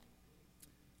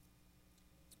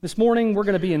This morning, we're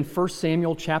going to be in 1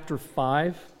 Samuel chapter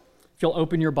 5. If you'll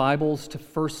open your Bibles to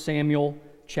 1 Samuel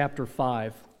chapter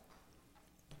 5.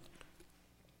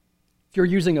 If you're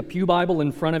using a pew Bible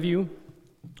in front of you,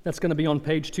 that's going to be on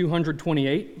page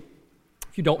 228.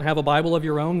 If you don't have a Bible of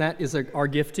your own, that is our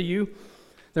gift to you.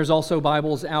 There's also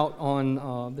Bibles out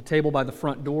on the table by the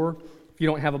front door. If you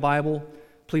don't have a Bible,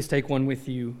 please take one with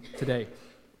you today.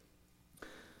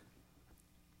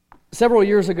 Several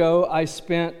years ago, I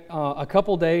spent a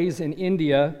couple days in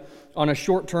India on a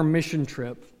short-term mission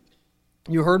trip.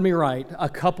 You heard me right, a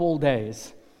couple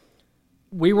days.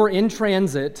 We were in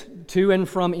transit to and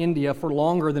from India for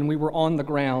longer than we were on the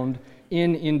ground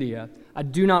in India. I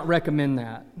do not recommend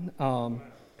that.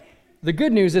 The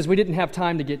good news is we didn't have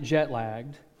time to get jet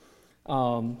lagged,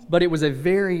 but it was a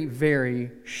very, very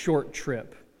short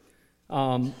trip.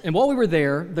 And while we were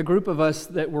there, the group of us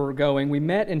that were going, we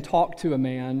met and talked to a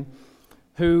man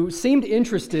who seemed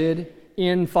interested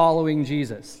in following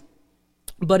Jesus.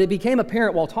 But it became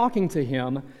apparent while talking to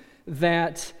him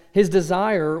that his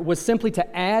desire was simply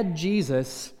to add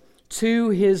Jesus to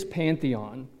his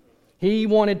pantheon. He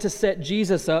wanted to set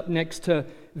Jesus up next to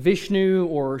Vishnu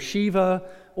or Shiva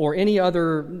or any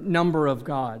other number of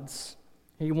gods.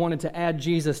 He wanted to add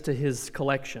Jesus to his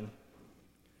collection.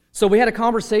 So we had a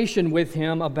conversation with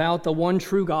him about the one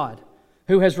true God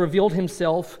who has revealed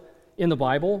himself in the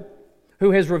Bible,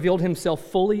 who has revealed himself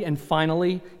fully and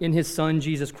finally in his Son,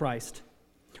 Jesus Christ.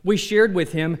 We shared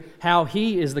with him how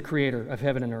he is the creator of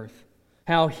heaven and earth,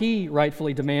 how he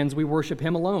rightfully demands we worship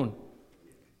him alone,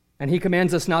 and he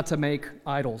commands us not to make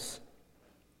idols.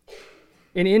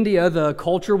 In India, the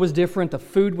culture was different, the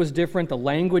food was different, the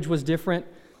language was different.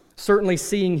 Certainly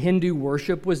seeing Hindu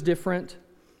worship was different.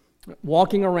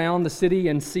 Walking around the city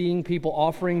and seeing people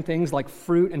offering things like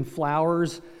fruit and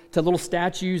flowers to little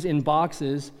statues in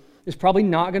boxes is probably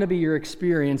not going to be your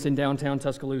experience in downtown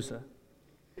Tuscaloosa.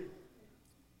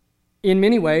 In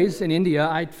many ways, in India,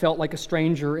 I felt like a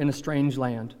stranger in a strange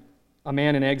land, a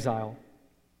man in exile.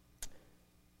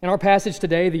 In our passage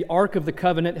today, the Ark of the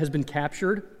Covenant has been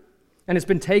captured, and it's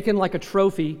been taken like a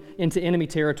trophy into enemy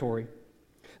territory.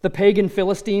 The pagan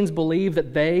Philistines believe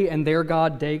that they and their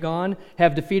god Dagon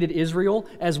have defeated Israel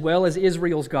as well as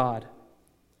Israel's God.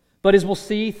 But as we'll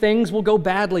see, things will go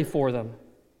badly for them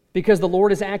because the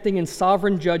Lord is acting in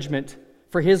sovereign judgment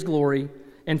for his glory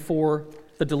and for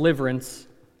the deliverance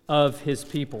of his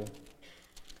people.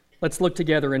 Let's look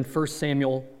together in 1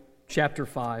 Samuel chapter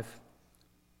 5.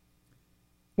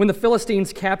 When the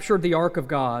Philistines captured the ark of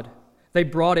God, they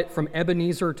brought it from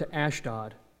Ebenezer to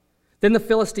Ashdod. Then the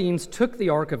Philistines took the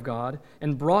ark of God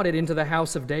and brought it into the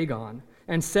house of Dagon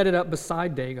and set it up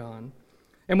beside Dagon.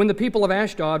 And when the people of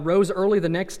Ashdod rose early the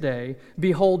next day,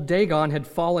 behold, Dagon had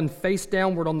fallen face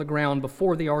downward on the ground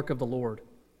before the ark of the Lord.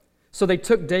 So they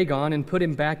took Dagon and put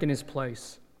him back in his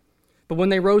place. But when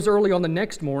they rose early on the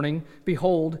next morning,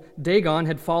 behold, Dagon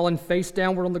had fallen face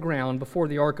downward on the ground before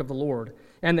the ark of the Lord.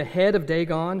 And the head of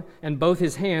Dagon and both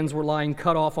his hands were lying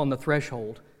cut off on the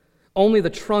threshold. Only the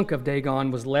trunk of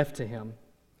Dagon was left to him.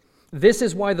 This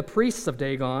is why the priests of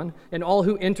Dagon and all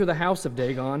who enter the house of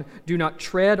Dagon do not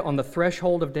tread on the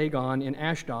threshold of Dagon in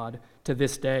Ashdod to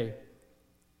this day.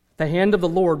 The hand of the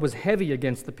Lord was heavy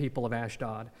against the people of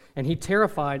Ashdod, and he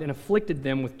terrified and afflicted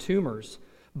them with tumors,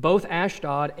 both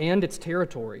Ashdod and its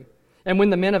territory. And when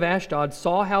the men of Ashdod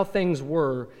saw how things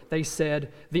were, they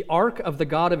said, "The ark of the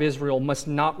God of Israel must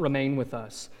not remain with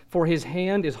us, for his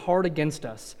hand is hard against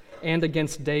us and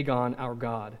against Dagon our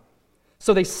God."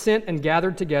 So they sent and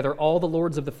gathered together all the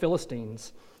lords of the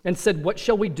Philistines and said, "What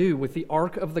shall we do with the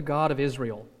ark of the God of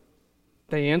Israel?"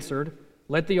 They answered,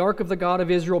 "Let the ark of the God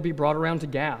of Israel be brought around to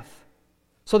Gath."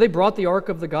 So they brought the ark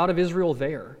of the God of Israel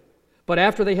there. But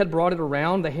after they had brought it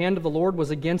around, the hand of the Lord was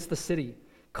against the city,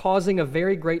 causing a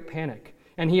very great panic,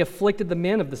 and he afflicted the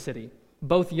men of the city,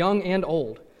 both young and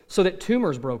old, so that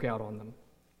tumors broke out on them.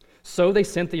 So they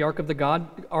sent the ark of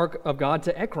God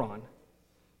to Ekron.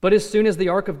 But as soon as the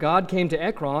ark of God came to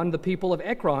Ekron, the people of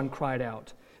Ekron cried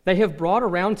out, "They have brought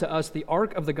around to us the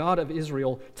ark of the God of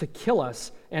Israel to kill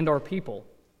us and our people."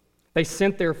 They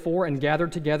sent therefore and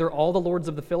gathered together all the lords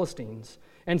of the Philistines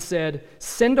and said,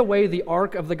 "Send away the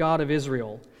ark of the God of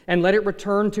Israel, and let it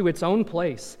return to its own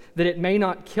place, that it may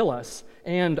not kill us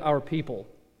and our people."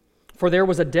 For there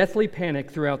was a deathly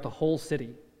panic throughout the whole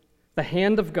city. The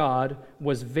hand of God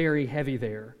was very heavy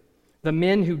there. The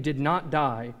men who did not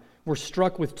die were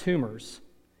struck with tumors,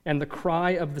 and the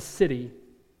cry of the city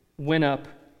went up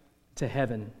to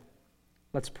heaven.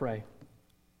 Let's pray.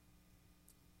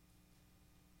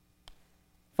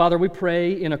 Father, we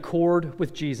pray in accord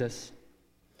with Jesus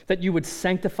that you would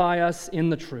sanctify us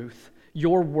in the truth.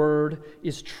 Your word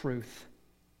is truth.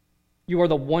 you are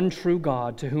the one true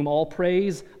God, to whom all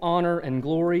praise, honor, and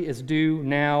glory is due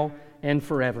now and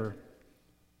forever.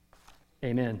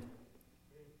 Amen.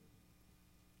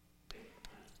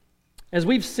 As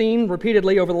we've seen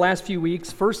repeatedly over the last few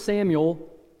weeks, 1 Samuel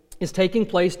is taking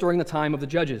place during the time of the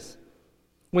judges,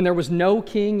 when there was no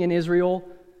king in Israel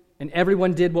and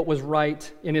everyone did what was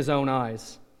right in his own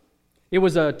eyes. It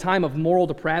was a time of moral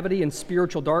depravity and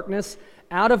spiritual darkness,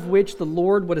 out of which the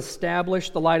Lord would establish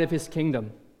the light of his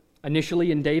kingdom,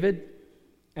 initially in David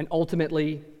and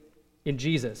ultimately in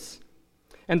Jesus.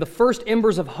 And the first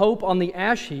embers of hope on the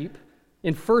ash heap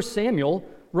in 1 Samuel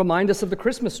remind us of the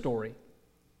Christmas story.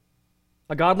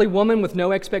 A godly woman with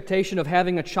no expectation of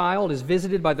having a child is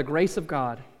visited by the grace of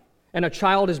God, and a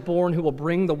child is born who will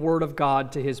bring the word of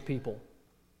God to his people.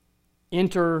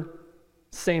 Enter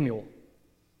Samuel.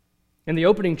 In the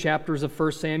opening chapters of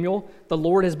 1 Samuel, the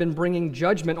Lord has been bringing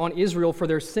judgment on Israel for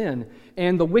their sin,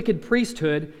 and the wicked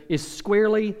priesthood is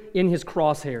squarely in his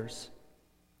crosshairs.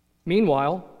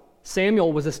 Meanwhile,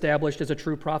 Samuel was established as a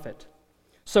true prophet.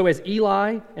 So as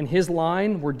Eli and his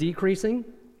line were decreasing,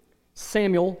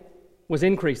 Samuel was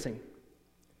increasing.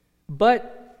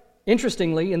 But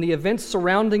interestingly, in the events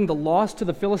surrounding the loss to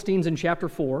the Philistines in chapter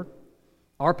 4,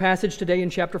 our passage today in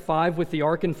chapter 5 with the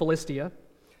ark in Philistia,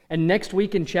 and next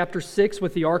week in chapter 6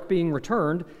 with the ark being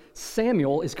returned,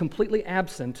 Samuel is completely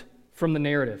absent from the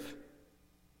narrative.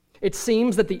 It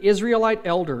seems that the Israelite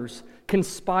elders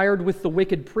conspired with the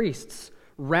wicked priests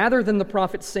rather than the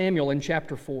prophet Samuel in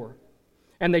chapter 4,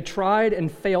 and they tried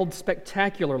and failed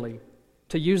spectacularly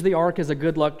to use the ark as a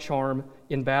good luck charm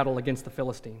in battle against the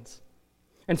Philistines.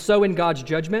 And so in God's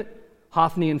judgment,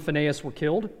 Hophni and Phinehas were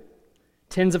killed.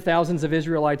 Tens of thousands of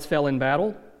Israelites fell in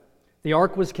battle. The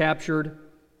ark was captured,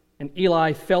 and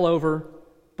Eli fell over,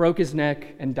 broke his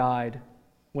neck, and died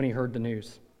when he heard the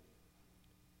news.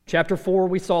 Chapter 4,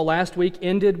 we saw last week,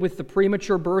 ended with the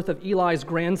premature birth of Eli's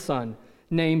grandson,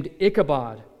 named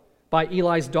Ichabod, by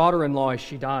Eli's daughter-in-law as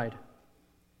she died.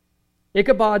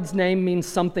 Ichabod's name means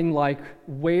something like,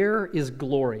 "Where is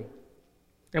glory?"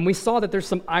 And we saw that there's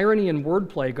some irony and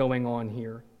wordplay going on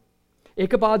here.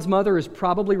 Ichabod's mother is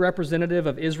probably representative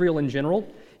of Israel in general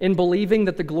in believing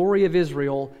that the glory of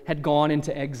Israel had gone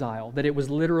into exile, that it was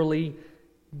literally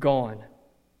gone.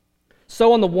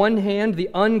 So on the one hand, the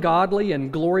ungodly and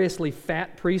gloriously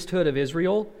fat priesthood of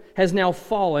Israel has now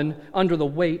fallen under the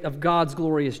weight of God's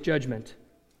glorious judgment.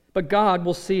 But God,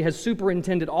 we'll see, has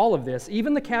superintended all of this,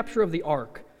 even the capture of the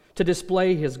ark, to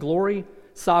display his glory,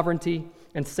 sovereignty,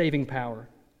 and saving power.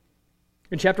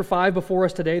 In chapter 5 before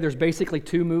us today, there's basically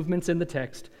two movements in the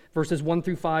text. Verses 1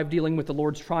 through 5 dealing with the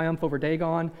Lord's triumph over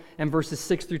Dagon, and verses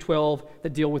 6 through 12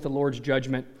 that deal with the Lord's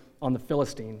judgment on the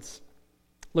Philistines.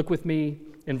 Look with me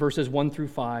in verses 1 through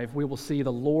 5. We will see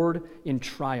the Lord in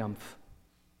triumph.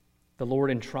 The Lord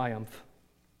in triumph.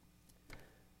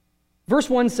 Verse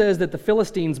 1 says that the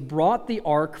Philistines brought the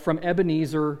ark from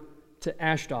Ebenezer to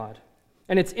Ashdod.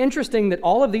 And it's interesting that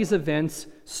all of these events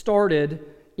started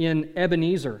in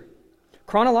Ebenezer.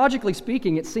 Chronologically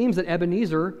speaking, it seems that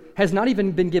Ebenezer has not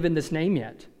even been given this name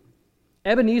yet.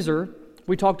 Ebenezer,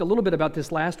 we talked a little bit about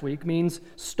this last week, means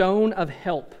stone of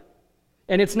help.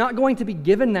 And it's not going to be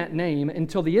given that name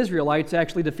until the Israelites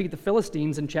actually defeat the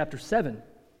Philistines in chapter 7.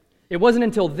 It wasn't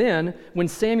until then when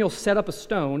Samuel set up a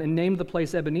stone and named the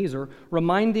place Ebenezer,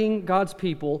 reminding God's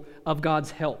people of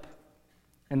God's help.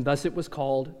 And thus it was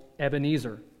called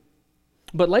Ebenezer.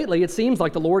 But lately, it seems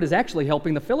like the Lord is actually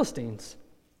helping the Philistines.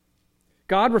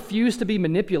 God refused to be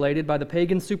manipulated by the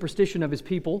pagan superstition of his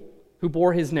people who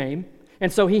bore his name, and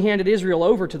so he handed Israel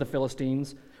over to the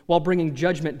Philistines while bringing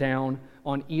judgment down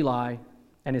on Eli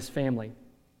and his family.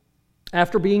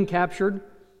 After being captured,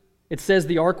 it says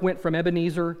the ark went from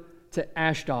Ebenezer to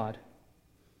Ashdod.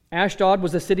 Ashdod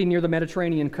was a city near the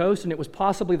Mediterranean coast, and it was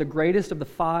possibly the greatest of the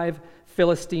 5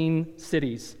 Philistine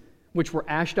cities, which were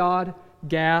Ashdod,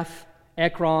 Gath,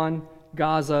 Ekron,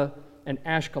 Gaza, and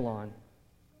Ashkelon.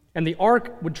 And the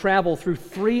ark would travel through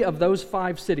 3 of those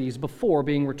 5 cities before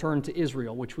being returned to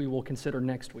Israel, which we will consider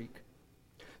next week.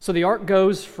 So the ark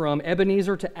goes from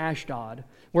Ebenezer to Ashdod,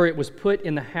 where it was put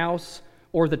in the house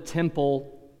or the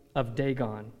temple of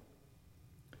Dagon.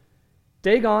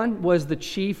 Dagon was the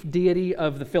chief deity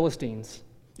of the Philistines.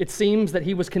 It seems that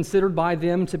he was considered by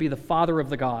them to be the father of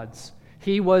the gods.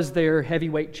 He was their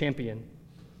heavyweight champion.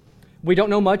 We don't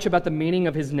know much about the meaning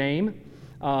of his name,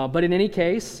 but in any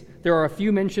case, there are a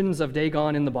few mentions of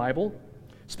Dagon in the Bible,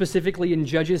 specifically in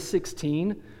Judges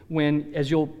 16, when,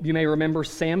 as you may remember,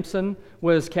 Samson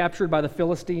was captured by the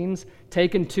Philistines,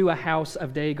 taken to a house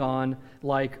of Dagon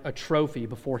like a trophy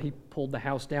before he pulled the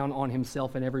house down on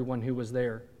himself and everyone who was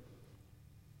there.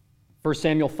 1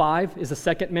 Samuel 5 is the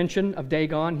second mention of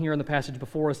Dagon here in the passage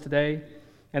before us today.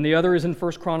 And the other is in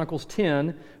 1 Chronicles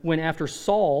 10, when after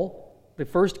Saul, the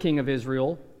first king of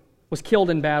Israel, was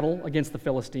killed in battle against the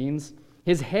Philistines,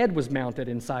 his head was mounted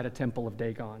inside a temple of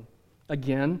Dagon.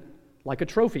 Again, like a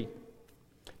trophy.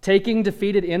 Taking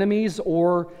defeated enemies,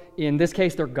 or in this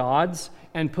case their gods,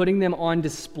 and putting them on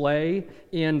display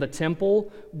in the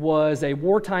temple was a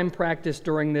wartime practice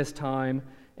during this time.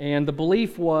 And the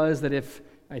belief was that if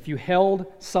you held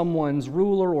someone's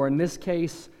ruler, or in this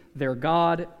case their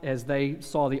god, as they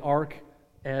saw the ark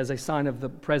as a sign of the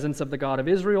presence of the God of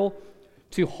Israel,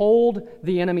 to hold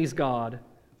the enemy's god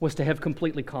was to have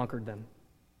completely conquered them.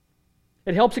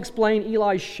 It helps explain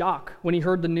Eli's shock when he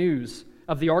heard the news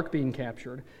of the ark being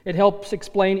captured. It helps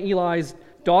explain Eli's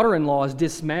daughter-in-law's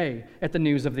dismay at the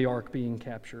news of the ark being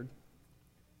captured.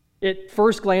 At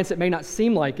first glance, it may not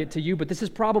seem like it to you, but this is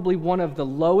probably one of the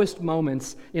lowest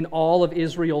moments in all of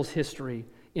Israel's history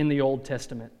in the Old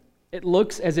Testament. It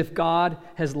looks as if God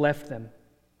has left them.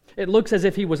 It looks as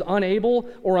if he was unable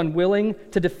or unwilling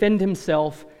to defend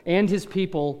himself and his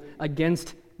people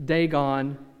against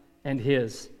Dagon and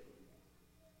his.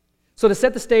 So to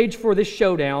set the stage for this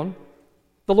showdown,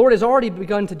 the Lord has already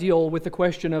begun to deal with the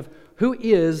question of who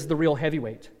is the real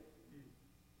heavyweight?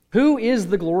 Who is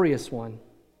the glorious one?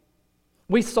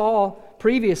 We saw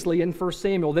previously in 1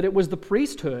 Samuel that it was the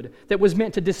priesthood that was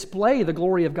meant to display the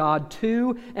glory of God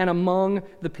to and among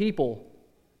the people.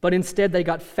 But instead they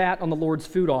got fat on the Lord's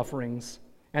food offerings,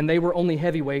 and they were only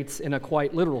heavyweights in a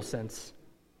quite literal sense.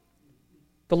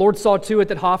 The Lord saw to it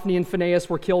that Hophni and Phinehas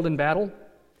were killed in battle,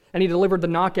 and he delivered the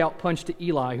knockout punch to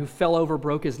Eli, who fell over,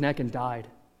 broke his neck, and died.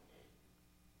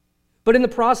 But in the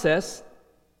process,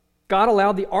 God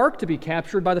allowed the ark to be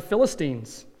captured by the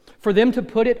Philistines, for them to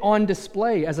put it on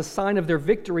display as a sign of their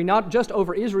victory, not just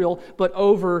over Israel, but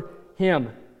over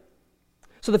him.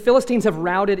 So the Philistines have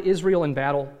routed Israel in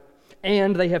battle,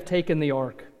 and they have taken the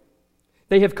ark.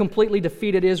 They have completely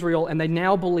defeated Israel, and they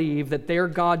now believe that their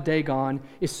god Dagon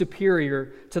is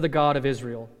superior to the God of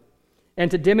Israel. And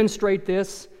to demonstrate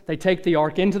this, they take the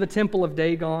ark into the temple of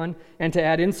Dagon, and to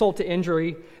add insult to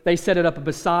injury, they set it up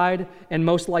beside and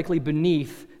most likely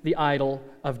beneath the idol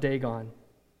of Dagon.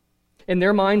 In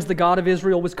their minds, the God of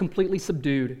Israel was completely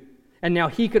subdued, and now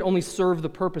he could only serve the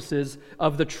purposes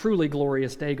of the truly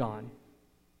glorious Dagon.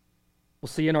 We'll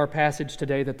see in our passage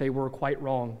today that they were quite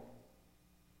wrong.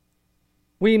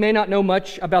 We may not know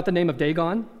much about the name of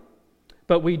Dagon,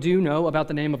 but we do know about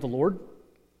the name of the Lord.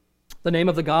 The name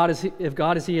of the God,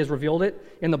 as he has revealed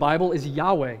it in the Bible, is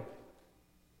Yahweh.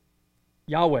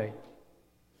 Yahweh.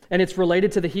 And it's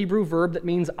related to the Hebrew verb that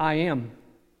means I am.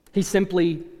 He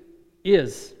simply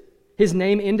is. His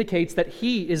name indicates that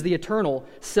he is the eternal,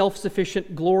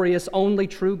 self-sufficient, glorious, only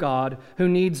true God who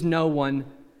needs no one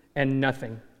and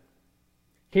nothing.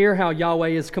 Hear how Yahweh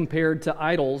is compared to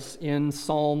idols in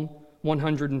Psalm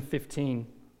 115.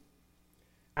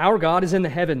 Our God is in the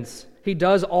heavens. He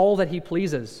does all that he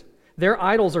pleases. Their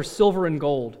idols are silver and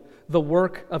gold, the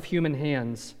work of human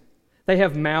hands. They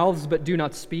have mouths but do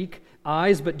not speak,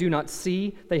 eyes but do not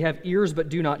see. They have ears but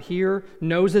do not hear,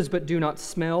 noses but do not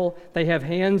smell. They have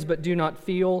hands but do not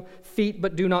feel, feet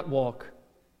but do not walk,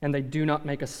 and they do not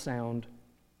make a sound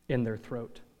in their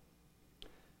throat.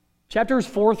 Chapters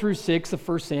 4 through 6 of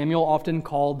 1 Samuel, often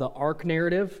called the Ark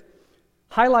narrative,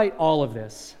 highlight all of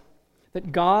this,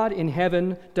 that God in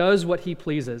heaven does what he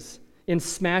pleases in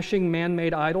smashing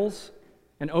man-made idols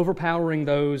and overpowering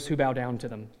those who bow down to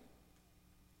them.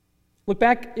 Look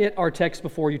back at our text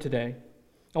before you today.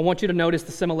 I want you to notice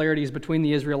the similarities between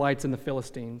the Israelites and the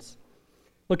Philistines.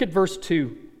 Look at verse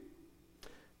 2.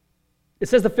 It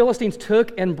says the Philistines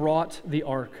took and brought the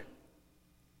ark.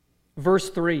 Verse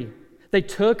 3, they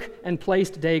took and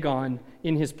placed Dagon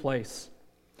in his place.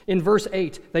 In verse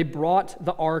 8, they brought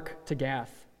the ark to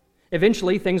Gath.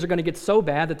 Eventually, things are going to get so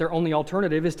bad that their only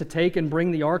alternative is to take and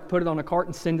bring the ark, put it on a cart,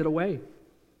 and send it away.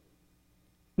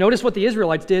 Notice what the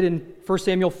Israelites did in 1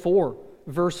 Samuel 4,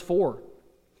 verse 4.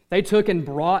 They took and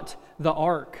brought the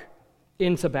ark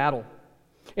into battle.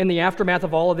 In the aftermath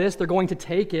of all of this, they're going to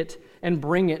take it and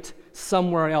bring it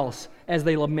somewhere else as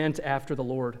they lament after the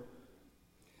Lord.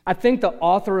 I think the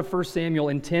author of 1 Samuel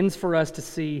intends for us to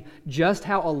see just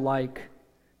how alike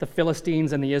the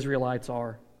Philistines and the Israelites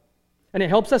are. And it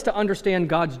helps us to understand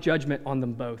God's judgment on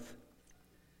them both.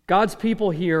 God's people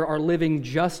here are living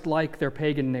just like their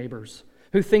pagan neighbors,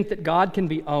 who think that God can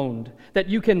be owned, that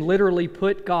you can literally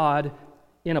put God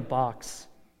in a box.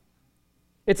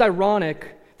 It's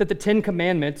ironic that the Ten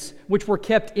Commandments, which were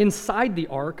kept inside the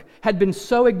ark, had been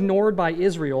so ignored by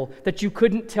Israel that you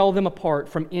couldn't tell them apart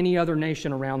from any other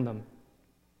nation around them.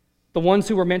 The ones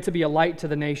who were meant to be a light to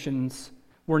the nations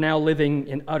were now living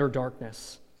in utter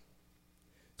darkness.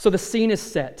 So the scene is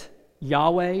set.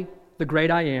 Yahweh, the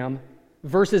great I am,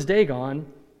 versus Dagon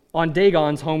on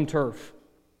Dagon's home turf.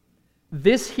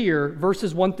 This here,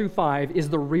 verses 1 through 5, is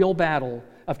the real battle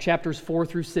of chapters 4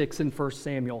 through 6 in 1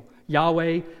 Samuel.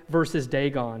 Yahweh versus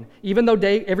Dagon. Even though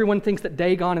everyone thinks that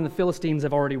Dagon and the Philistines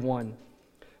have already won.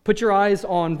 Put your eyes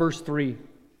on verse 3.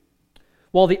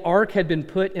 While the ark had been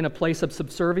put in a place of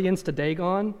subservience to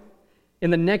Dagon, in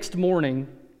the next morning,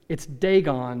 it's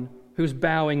Dagon who's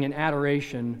bowing in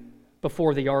adoration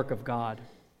before the ark of God.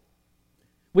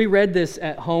 We read this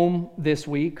at home this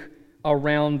week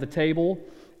around the table,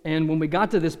 and when we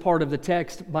got to this part of the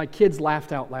text, my kids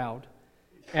laughed out loud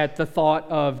at the thought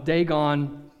of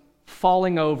Dagon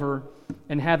falling over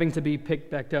and having to be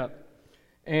picked back up.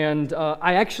 And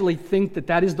I actually think that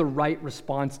that is the right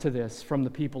response to this from the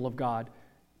people of God.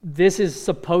 This is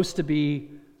supposed to be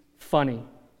funny.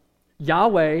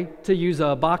 Yahweh, to use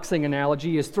a boxing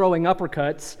analogy, is throwing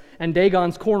uppercuts, and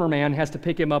Dagon's corner man has to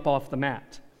pick him up off the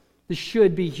mat. This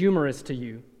should be humorous to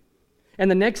you. And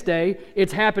the next day,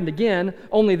 it's happened again,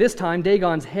 only this time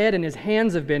Dagon's head and his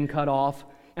hands have been cut off,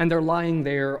 and they're lying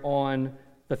there on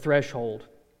the threshold.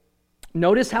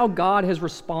 Notice how God has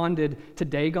responded to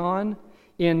Dagon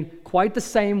in quite the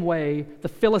same way the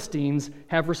Philistines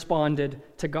have responded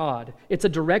to God. It's a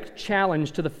direct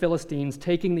challenge to the Philistines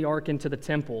taking the ark into the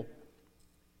temple.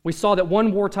 We saw that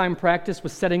one wartime practice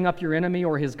was setting up your enemy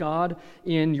or his god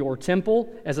in your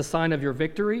temple as a sign of your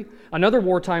victory. Another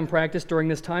wartime practice during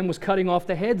this time was cutting off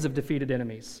the heads of defeated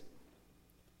enemies.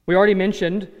 We already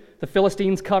mentioned the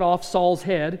Philistines cut off Saul's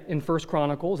head in 1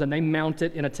 Chronicles, and they mount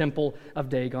it in a temple of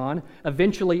Dagon.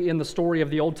 Eventually, in the story of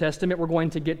the Old Testament, we're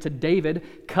going to get to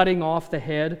David cutting off the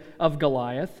head of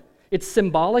Goliath. It's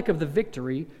symbolic of the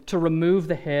victory to remove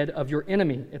the head of your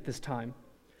enemy at this time.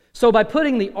 So by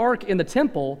putting the ark in the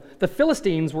temple, the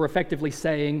Philistines were effectively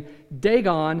saying,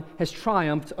 Dagon has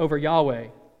triumphed over Yahweh.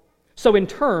 So in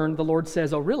turn, the Lord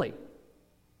says, oh really?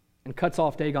 And cuts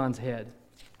off Dagon's head.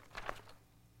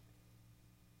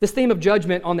 This theme of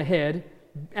judgment on the head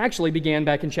actually began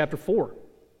back in chapter 4.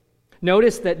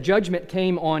 Notice that judgment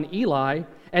came on Eli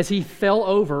as he fell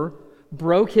over,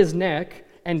 broke his neck,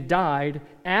 and died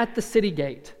at the city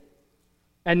gate.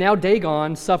 And now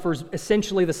Dagon suffers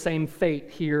essentially the same fate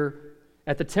here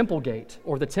at the temple gate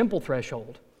or the temple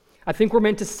threshold. I think we're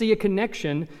meant to see a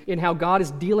connection in how God is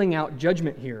dealing out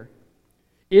judgment here.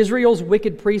 Israel's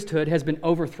wicked priesthood has been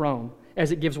overthrown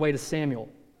as it gives way to Samuel.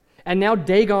 And now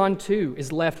Dagon, too,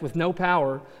 is left with no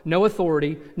power, no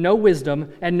authority, no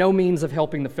wisdom, and no means of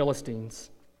helping the Philistines.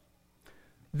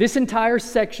 This entire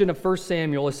section of 1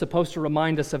 Samuel is supposed to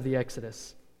remind us of the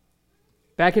Exodus.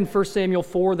 Back in 1 Samuel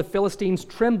 4, the Philistines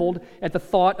trembled at the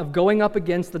thought of going up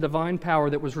against the divine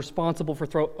power that was responsible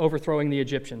for overthrowing the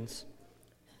Egyptians.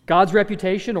 God's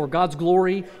reputation, or God's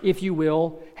glory, if you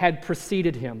will, had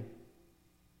preceded him.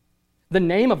 The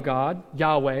name of God,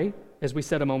 Yahweh, as we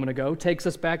said a moment ago, takes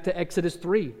us back to Exodus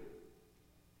 3.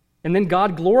 And then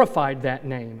God glorified that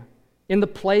name in the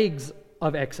plagues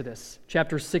of Exodus,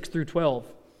 chapters 6 through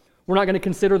 12. We're not going to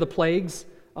consider the plagues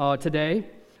today,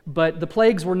 but the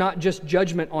plagues were not just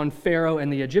judgment on Pharaoh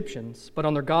and the Egyptians, but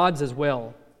on their gods as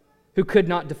well, who could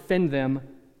not defend them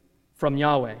from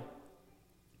Yahweh.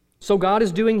 So God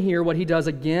is doing here what he does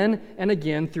again and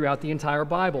again throughout the entire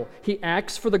Bible. He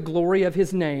acts for the glory of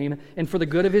his name and for the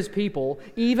good of his people,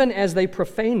 even as they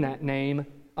profane that name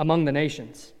among the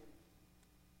nations.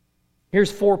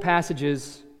 Here's 4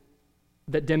 passages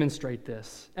that demonstrate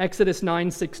this. Exodus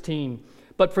 9:16.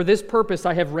 But for this purpose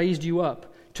I have raised you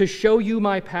up, to show you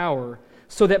my power,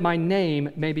 so that my name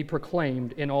may be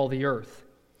proclaimed in all the earth.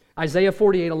 Isaiah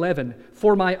 48:11.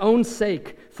 For my own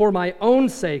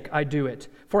sake I do it.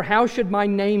 For how should my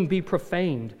name be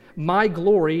profaned? My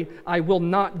glory I will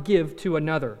not give to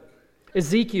another.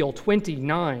 Ezekiel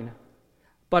 20:9.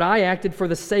 But I acted for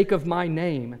the sake of my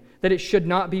name, that it should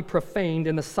not be profaned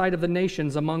in the sight of the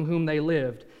nations among whom they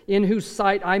lived, in whose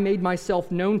sight I made myself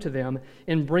known to them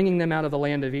in bringing them out of the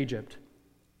land of Egypt.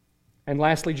 And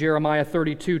lastly, Jeremiah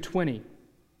 32:20.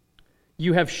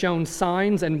 You have shown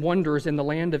signs and wonders in the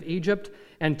land of Egypt,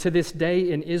 and to this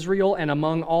day in Israel and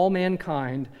among all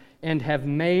mankind, and have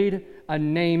made a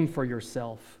name for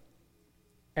yourself,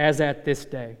 as at this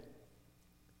day.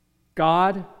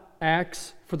 God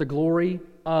acts for the glory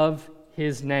of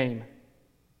his name.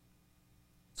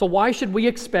 So why should we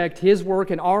expect his work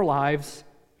in our lives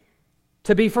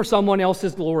to be for someone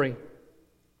else's glory,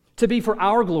 to be for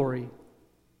our glory?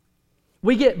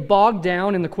 We get bogged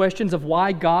down in the questions of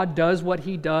why God does what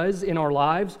he does in our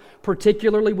lives,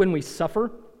 particularly when we suffer.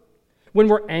 When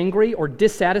we're angry or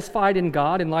dissatisfied in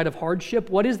God in light of hardship,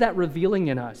 what is that revealing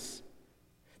in us?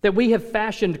 That we have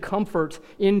fashioned comfort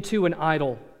into an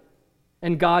idol,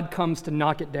 and God comes to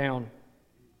knock it down.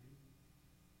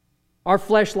 Our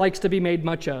flesh likes to be made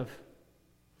much of.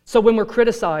 So when we're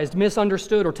criticized,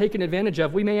 misunderstood, or taken advantage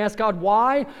of, we may ask God,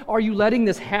 why are you letting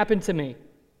this happen to me?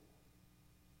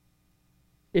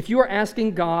 If you are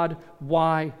asking God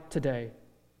why today,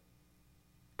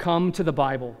 come to the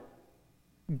Bible.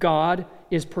 God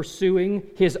is pursuing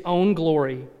His own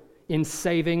glory in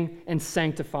saving and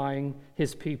sanctifying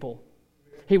His people.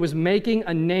 He was making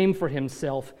a name for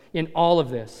Himself in all of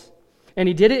this. And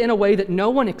He did it in a way that no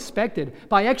one expected,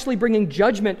 by actually bringing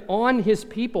judgment on His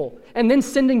people and then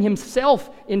sending Himself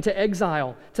into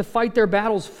exile to fight their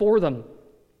battles for them.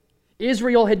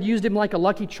 Israel had used Him like a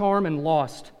lucky charm and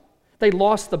lost. They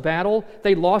lost the battle,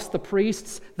 they lost the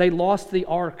priests, they lost the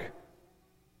ark.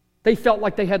 They felt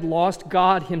like they had lost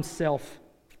God Himself.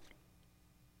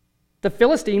 The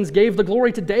Philistines gave the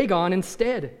glory to Dagon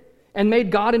instead and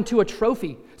made God into a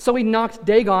trophy, so He knocked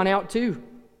Dagon out too.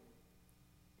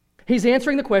 He's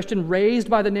answering the question raised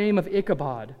by the name of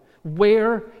Ichabod.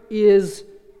 Where is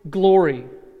glory?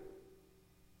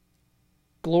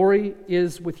 Glory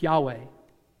is with Yahweh,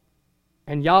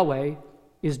 and Yahweh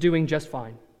is doing just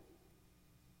fine.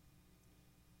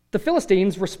 The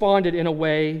Philistines responded in a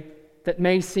way that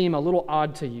may seem a little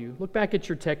odd to you. Look back at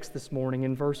your text this morning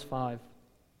in verse 5.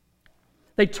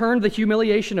 They turned the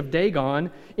humiliation of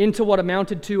Dagon into what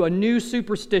amounted to a new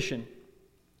superstition.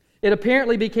 It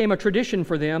apparently became a tradition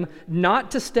for them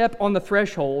not to step on the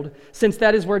threshold, since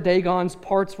that is where Dagon's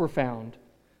parts were found.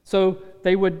 So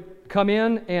they would come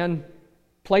in and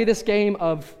play this game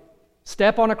of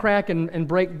step on a crack and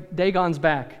break Dagon's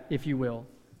back, if you will.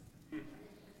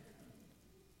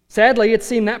 Sadly, it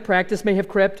seemed that practice may have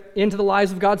crept into the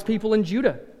lives of God's people in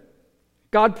Judah.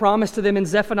 God promised to them in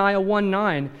Zephaniah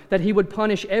 1:9 that He would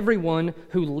punish everyone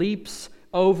who leaps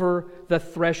over the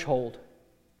threshold.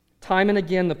 Time and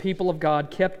again, the people of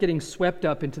God kept getting swept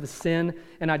up into the sin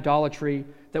and idolatry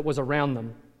that was around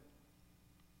them.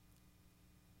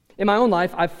 In my own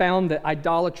life, I've found that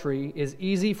idolatry is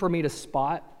easy for me to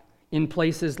spot in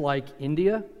places like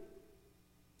India,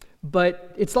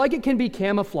 but it's like it can be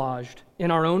camouflaged in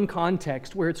our own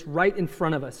context where it's right in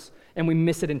front of us and we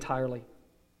miss it entirely.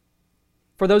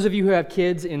 For those of you who have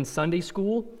kids in Sunday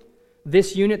school,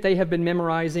 this unit they have been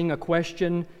memorizing a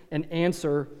question and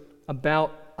answer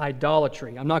about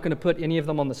idolatry. I'm not going to put any of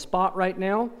them on the spot right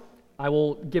now. I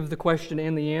will give the question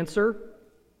and the answer.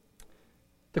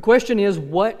 The question is,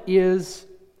 what is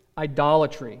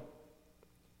idolatry?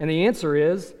 And the answer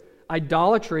is,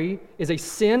 idolatry is a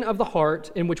sin of the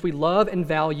heart in which we love and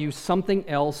value something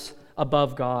else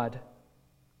above God.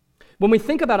 When we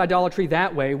think about idolatry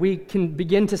that way, we can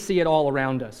begin to see it all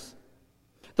around us.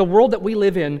 The world that we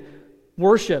live in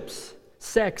worships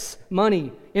sex,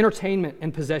 money, entertainment,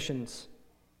 and possessions.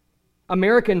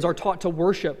 Americans are taught to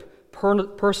worship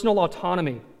personal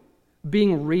autonomy,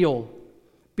 being real,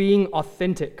 being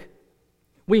authentic.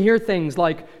 We hear things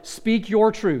like, speak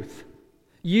your truth,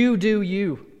 you do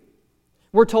you.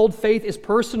 We're told faith is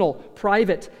personal,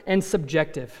 private, and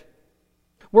subjective.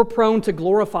 We're prone to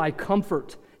glorify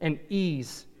comfort and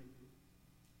ease.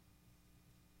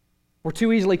 We're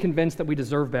too easily convinced that we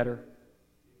deserve better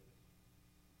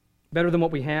than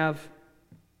what we have.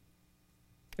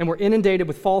 And we're inundated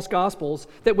with false gospels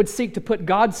that would seek to put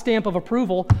God's stamp of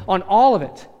approval on all of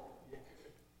it.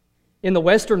 In the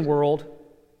Western world,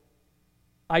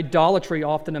 idolatry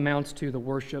often amounts to the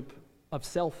worship of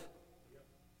self.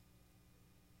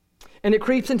 And it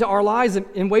creeps into our lives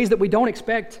in ways that we don't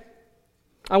expect.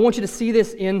 I want you to see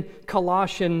this in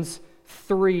Colossians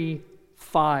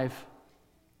 3:5.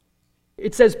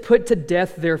 It says, put to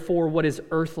death, therefore, what is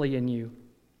earthly in you.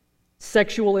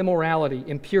 Sexual immorality,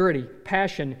 impurity,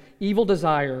 passion, evil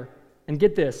desire, and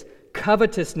get this,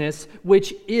 covetousness,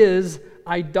 which is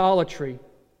idolatry.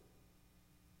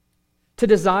 To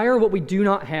desire what we do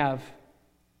not have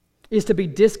is to be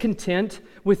discontent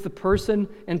with the person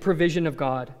and provision of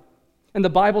God. And the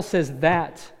Bible says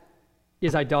that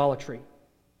is idolatry.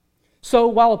 So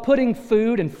while putting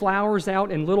food and flowers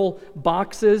out in little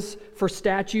boxes for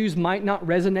statues might not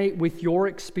resonate with your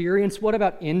experience, what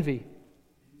about envy?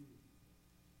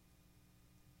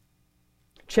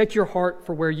 Check your heart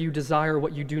for where you desire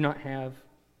what you do not have,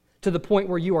 to the point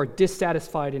where you are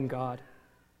dissatisfied in God.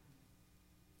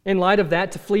 In light of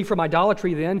that, to flee from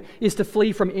idolatry then is to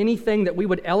flee from anything that we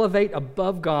would elevate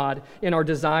above God in our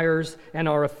desires and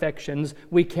our affections.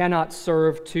 We cannot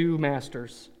serve two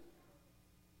masters.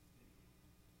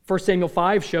 1 Samuel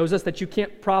 5 shows us that you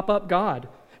can't prop up God.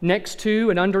 next to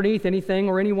and underneath anything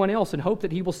or anyone else and hope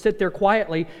that he will sit there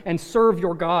quietly and serve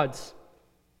your gods.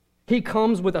 He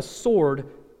comes with a sword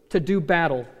to do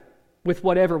battle with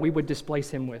whatever we would displace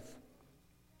him with,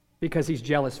 because he's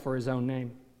jealous for his own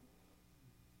name.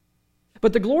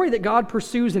 But the glory that God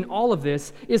pursues in all of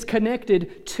this is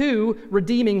connected to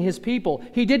redeeming his people.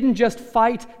 He didn't just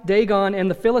fight Dagon and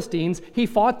the Philistines, he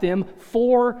fought them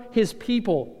for his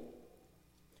people.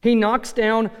 He knocks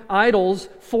down idols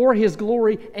for his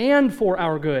glory and for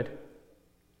our good.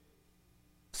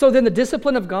 So then the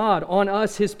discipline of God on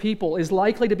us, his people, is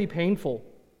likely to be painful.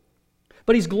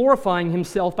 But he's glorifying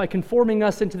himself by conforming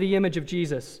us into the image of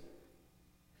Jesus.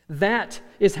 That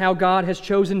is how God has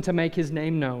chosen to make his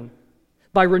name known,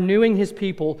 by renewing his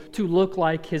people to look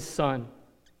like his Son.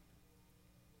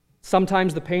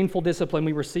 Sometimes the painful discipline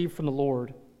we receive from the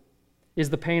Lord is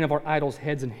the pain of our idols'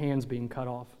 heads and hands being cut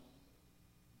off.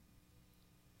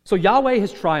 So Yahweh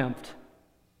has triumphed.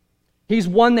 He's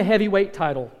won the heavyweight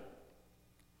title.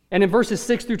 And in verses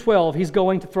 6 through 12, he's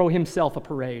going to throw himself a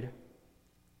parade.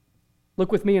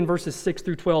 Look with me in verses 6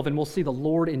 through 12, and we'll see the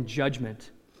Lord in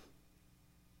judgment.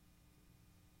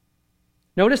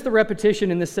 Notice the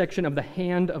repetition in this section of the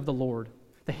hand of the Lord.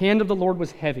 The hand of the Lord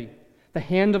was heavy. The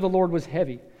hand of the Lord was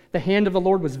heavy. The hand of the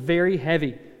Lord was very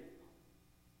heavy.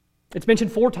 It's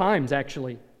mentioned 4 times,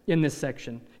 actually, in this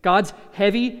section. God's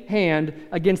heavy hand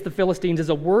against the Philistines is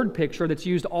a word picture that's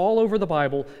used all over the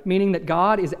Bible, meaning that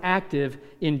God is active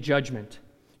in judgment.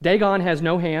 Dagon has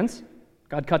no hands.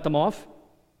 God cut them off.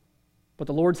 But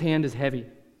the Lord's hand is heavy.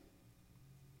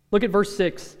 Look at verse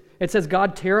 6. It says,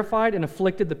 God terrified and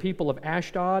afflicted the people of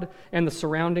Ashdod and the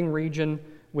surrounding region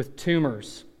with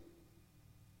tumors.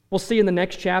 We'll see in the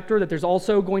next chapter that there's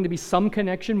also going to be some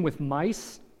connection with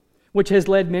mice, which has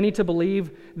led many to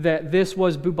believe that this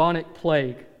was bubonic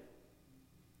plague.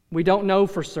 We don't know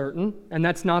for certain, and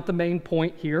that's not the main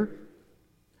point here.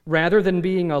 Rather than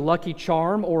being a lucky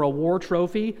charm or a war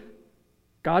trophy,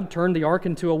 God turned the ark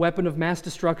into a weapon of mass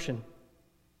destruction.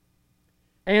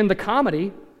 And the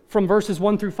comedy from verses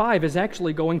 1 through 5 is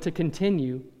actually going to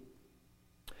continue.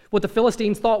 What the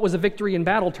Philistines thought was a victory in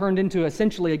battle turned into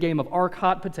essentially a game of ark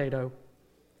hot potato.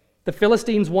 The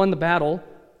Philistines won the battle,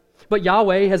 but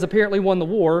Yahweh has apparently won the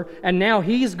war, and now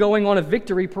he's going on a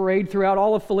victory parade throughout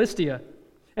all of Philistia.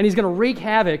 And he's going to wreak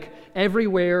havoc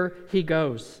everywhere he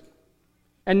goes.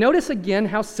 And notice again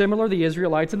how similar the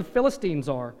Israelites and the Philistines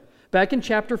are. Back in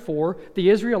chapter 4, the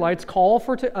Israelites call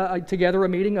for together a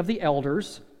meeting of the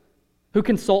elders who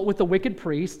consult with the wicked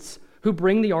priests who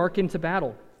bring the ark into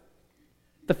battle.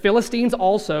 The Philistines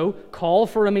also call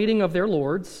for a meeting of their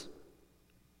lords,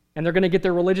 and they're going to get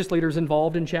their religious leaders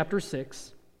involved in chapter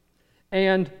 6.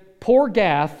 And poor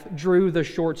Gath drew the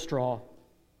short straw.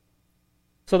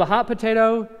 So the hot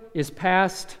potato is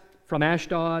passed from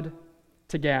Ashdod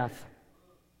to Gath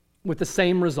with the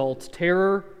same results,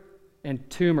 terror and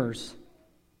tumors.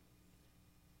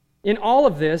 In all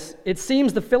of this, it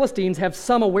seems the Philistines have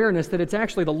some awareness that it's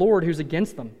actually the Lord who's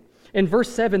against them. In verse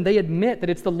 7, they admit that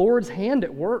it's the Lord's hand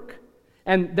at work,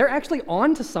 and they're actually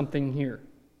on to something here.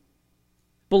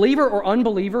 Believer or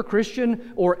unbeliever,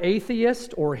 Christian or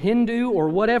atheist or Hindu or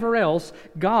whatever else,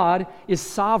 God is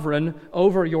sovereign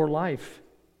over your life.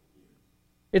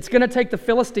 It's going to take the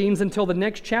Philistines until the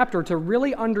next chapter to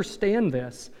really understand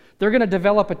this. They're going to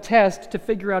develop a test to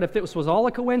figure out if this was all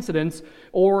a coincidence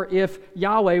or if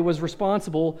Yahweh was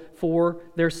responsible for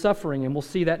their suffering, and we'll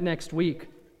see that next week.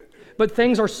 But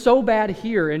things are so bad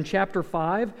here in chapter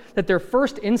 5 that their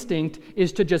first instinct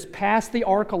is to just pass the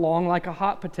ark along like a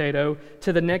hot potato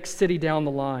to the next city down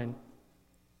the line.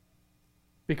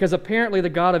 Because apparently the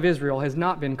God of Israel has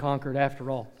not been conquered after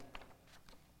all.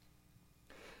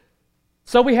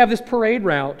 So we have this parade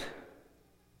route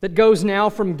that goes now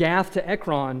from Gath to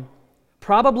Ekron,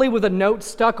 probably with a note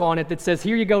stuck on it that says,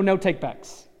 "Here you go, no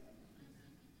takebacks.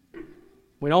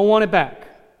 We don't want it back."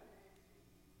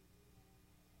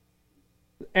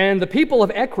 And the people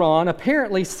of Ekron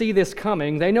apparently see this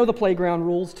coming. They know the playground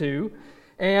rules too.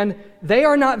 And they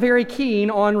are not very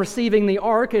keen on receiving the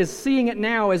ark, as seeing it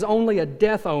now as only a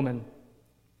death omen.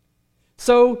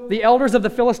 So the elders of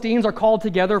the Philistines are called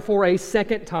together for a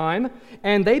second time,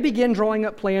 and they begin drawing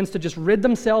up plans to just rid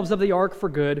themselves of the ark for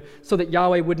good so that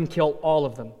Yahweh wouldn't kill all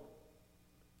of them.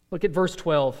 Look at verse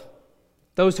 12.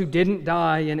 Those who didn't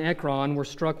die in Ekron were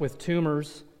struck with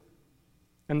tumors,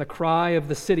 and the cry of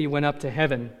the city went up to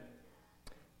heaven.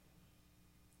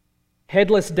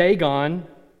 Headless Dagon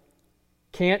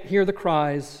can't hear the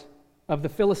cries of the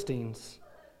Philistines,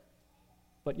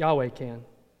 but Yahweh can.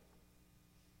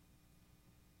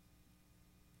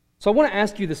 So I want to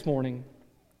ask you this morning,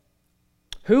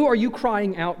 who are you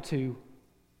crying out to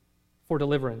for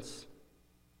deliverance.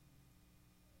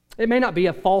 It may not be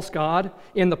a false god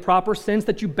in the proper sense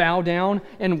that you bow down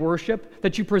and worship,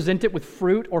 that you present it with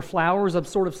fruit or flowers of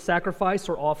sort of sacrifice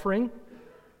or offering.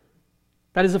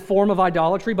 That is a form of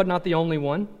idolatry, but not the only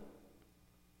one.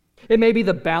 It may be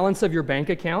the balance of your bank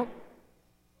account.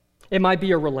 It might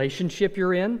be a relationship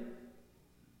you're in.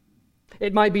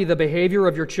 It might be the behavior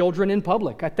of your children in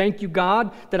public. I thank you,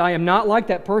 God, that I am not like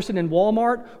that person in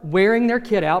Walmart wearing their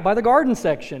kid out by the garden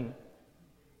section.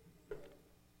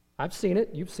 I've seen it.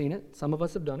 You've seen it. Some of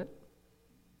us have done it.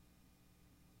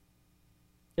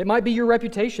 It might be your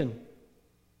reputation.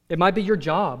 It might be your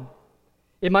job.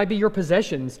 It might be your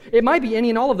possessions. It might be any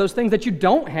and all of those things that you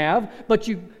don't have, but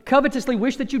you covetously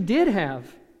wish that you did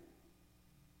have.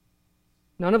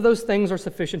 None of those things are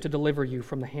sufficient to deliver you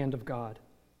from the hand of God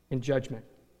in judgment.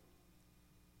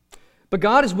 But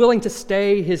God is willing to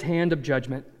stay his hand of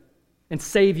judgment and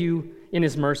save you in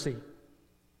his mercy.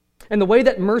 And the way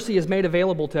that mercy is made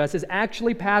available to us is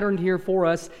actually patterned here for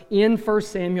us in 1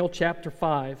 Samuel chapter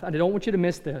 5. I don't want you to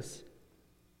miss this.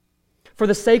 For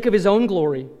the sake of his own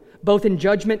glory, both in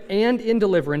judgment and in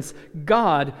deliverance,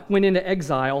 God went into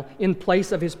exile in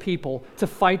place of his people to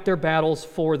fight their battles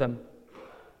for them.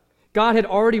 God had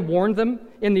already warned them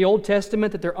in the Old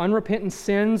Testament that their unrepentant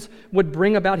sins would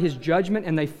bring about his judgment,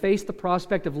 and they faced the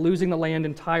prospect of losing the land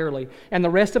entirely. And the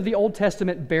rest of the Old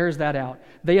Testament bears that out.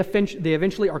 They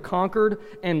eventually are conquered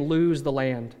and lose the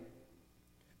land.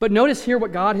 But notice here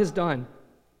what God has done.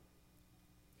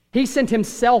 He sent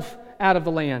himself out of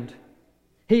the land.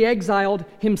 He exiled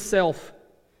himself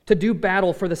to do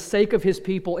battle for the sake of his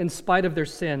people in spite of their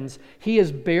sins. He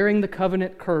is bearing the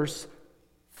covenant curse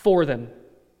for them.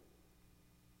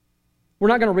 We're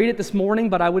not going to read it this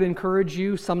morning, but I would encourage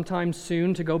you sometime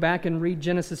soon to go back and read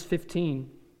Genesis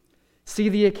 15. See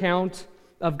the account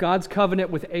of God's covenant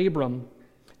with Abram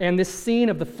and this scene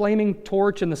of the flaming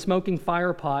torch and the smoking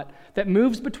fire pot that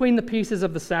moves between the pieces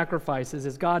of the sacrifices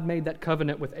as God made that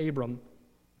covenant with Abram.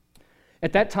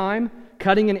 At that time,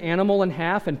 cutting an animal in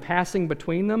half and passing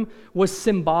between them was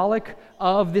symbolic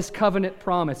of this covenant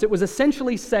promise. It was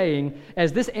essentially saying,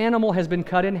 as this animal has been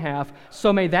cut in half,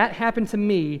 so may that happen to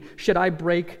me should I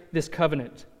break this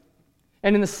covenant.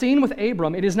 And in the scene with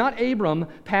Abram, it is not Abram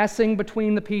passing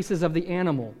between the pieces of the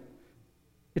animal.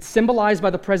 It's symbolized by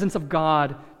the presence of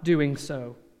God doing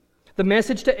so. The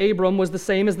message to Abram was the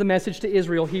same as the message to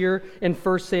Israel here in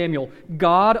 1 Samuel.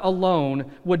 God alone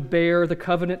would bear the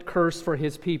covenant curse for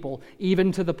his people,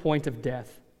 even to the point of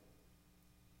death.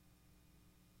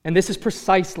 And this is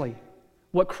precisely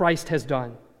what Christ has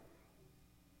done.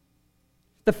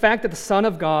 The fact that the Son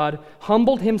of God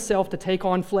humbled himself to take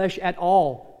on flesh at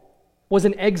all was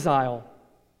an exile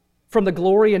from the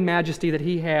glory and majesty that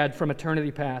he had from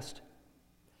eternity past.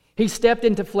 He stepped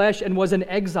into flesh and was an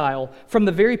exile from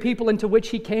the very people into which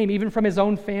he came, even from his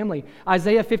own family.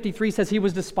 Isaiah 53 says he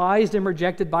was despised and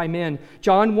rejected by men.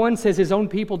 John 1 says his own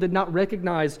people did not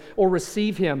recognize or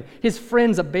receive him. His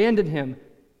friends abandoned him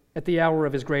at the hour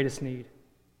of his greatest need.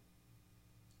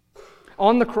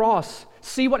 On the cross,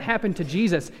 see what happened to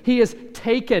Jesus. He is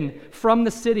taken from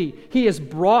the city. He is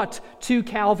brought to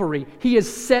Calvary. He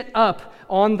is set up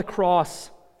on the cross.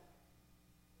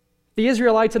 The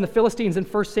Israelites and the Philistines in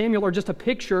 1 Samuel are just a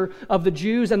picture of the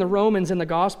Jews and the Romans in the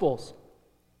Gospels.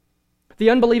 The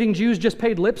unbelieving Jews just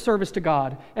paid lip service to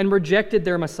God and rejected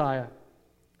their Messiah.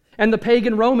 And the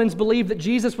pagan Romans believed that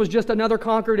Jesus was just another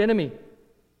conquered enemy,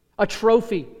 a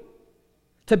trophy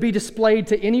to be displayed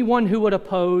to anyone who would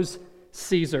oppose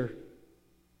Caesar.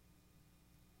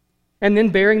 And then,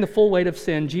 bearing the full weight of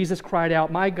sin, Jesus cried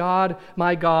out, my God,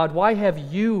 why have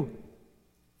you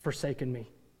forsaken me?"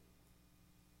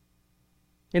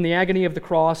 In the agony of the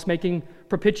cross, making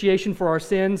propitiation for our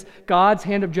sins, God's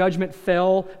hand of judgment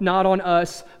fell not on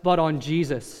us, but on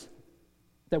Jesus,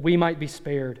 that we might be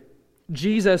spared.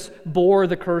 Jesus bore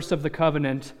the curse of the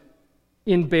covenant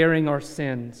in bearing our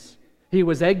sins. He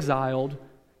was exiled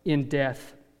in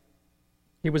death.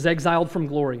 He was exiled from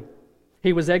glory.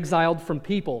 He was exiled from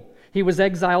people. He was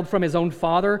exiled from his own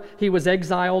Father. He was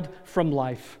exiled from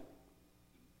life.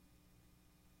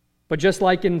 But just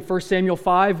like in 1 Samuel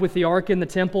 5 with the ark in the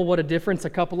temple, what a difference a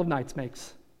couple of nights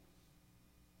makes.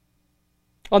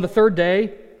 On the third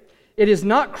day, it is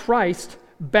not Christ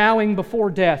bowing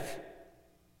before death.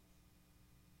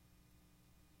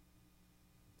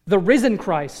 The risen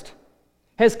Christ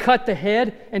has cut the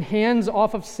head and hands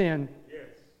off of sin. Yes.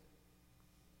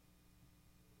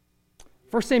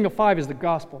 1 Samuel 5 is the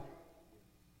gospel.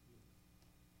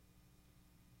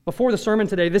 Before the sermon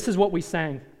today, this is what we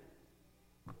sang.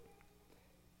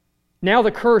 Now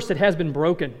the curse, it has been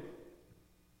broken.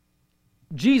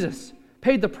 Jesus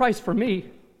paid the price for me.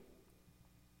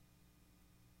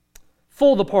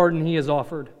 Full the pardon he has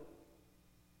offered.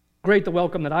 Great the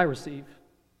welcome that I receive.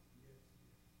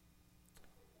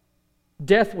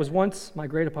 Death was once my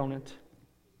great opponent.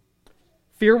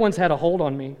 Fear once had a hold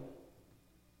on me.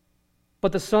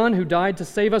 But the Son who died to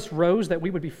save us rose that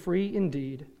we would be free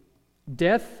indeed.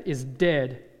 Death is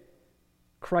dead.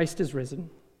 Christ is risen.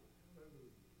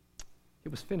 It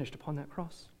was finished upon that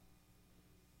cross.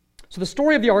 So the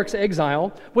story of the ark's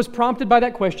exile was prompted by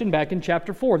that question back in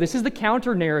chapter 4. This is the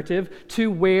counter-narrative to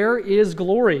where is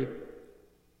glory?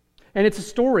 And it's a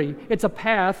story, it's a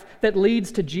path that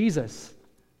leads to Jesus.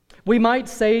 We might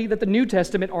say that the New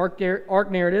Testament ark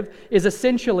narrative is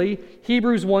essentially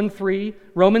Hebrews 1:3,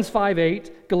 Romans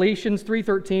 5:8, Galatians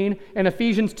 3:13, and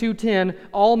Ephesians 2:10,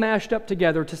 all mashed up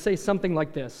together to say something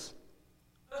like this.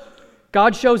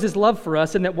 God shows His love for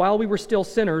us in that while we were still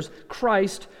sinners,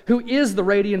 Christ, who is the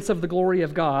radiance of the glory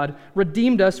of God,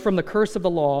 redeemed us from the curse of the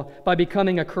law by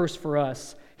becoming a curse for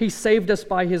us. He saved us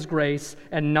by His grace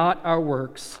and not our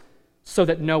works, so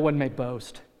that no one may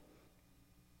boast.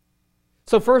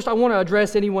 So first, I want to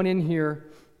address anyone in here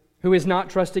who is not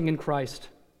trusting in Christ.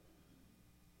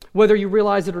 Whether you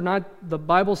realize it or not, the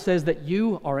Bible says that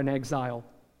you are an exile.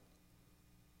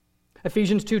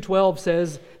 Ephesians 2:12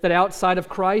 says that outside of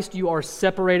Christ, you are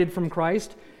separated from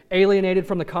Christ, alienated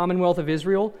from the commonwealth of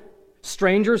Israel,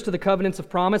 strangers to the covenants of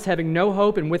promise, having no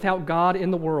hope and without God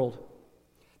in the world.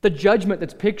 The judgment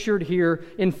that's pictured here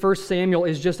in 1 Samuel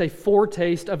is just a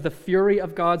foretaste of the fury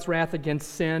of God's wrath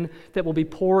against sin that will be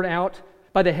poured out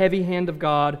by the heavy hand of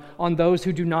God on those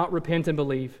who do not repent and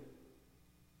believe.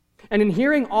 And in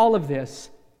hearing all of this,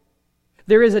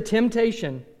 there is a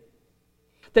temptation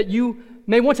that you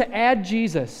may want to add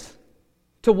Jesus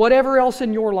to whatever else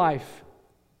in your life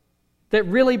that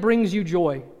really brings you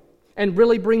joy and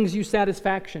really brings you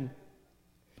satisfaction.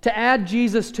 To add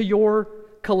Jesus to your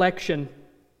collection.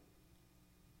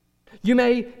 You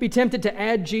may be tempted to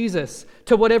add Jesus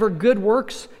to whatever good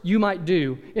works you might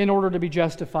do in order to be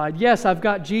justified. Yes, I've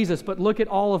got Jesus, but look at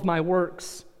all of my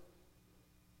works.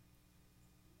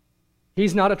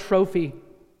 He's not a trophy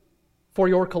for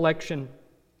your collection.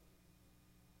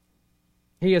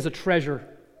 He is a treasure.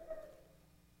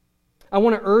 I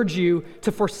want to urge you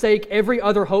to forsake every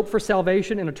other hope for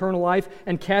salvation and eternal life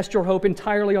and cast your hope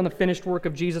entirely on the finished work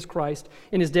of Jesus Christ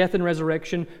in His death and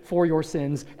resurrection for your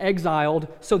sins, exiled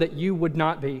so that you would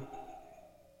not be.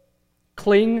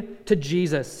 Cling to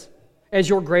Jesus as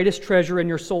your greatest treasure and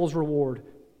your soul's reward.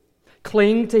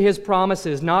 Cling to His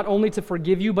promises, not only to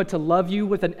forgive you, but to love you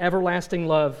with an everlasting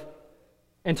love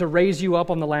and to raise you up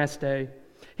on the last day.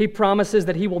 He promises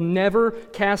that He will never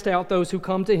cast out those who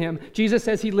come to Him. Jesus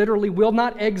says He literally will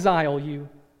not exile you.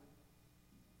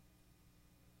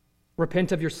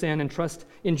 Repent of your sin and trust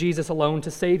in Jesus alone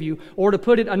to save you. Or to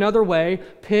put it another way,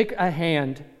 pick a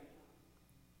hand.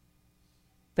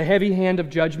 The heavy hand of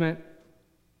judgment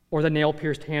or the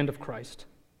nail-pierced hand of Christ.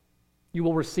 You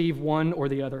will receive one or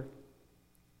the other.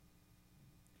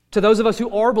 To those of us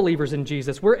who are believers in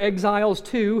Jesus, we're exiles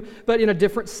too, but in a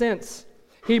different sense.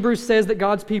 Hebrews says that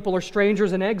God's people are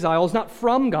strangers and exiles, not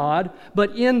from God,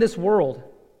 but in this world.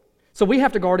 So we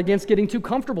have to guard against getting too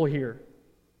comfortable here.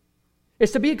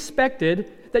 It's to be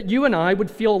expected that you and I would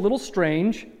feel a little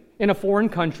strange in a foreign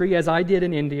country, as I did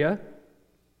in India.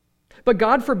 But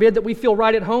God forbid that we feel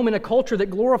right at home in a culture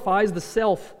that glorifies the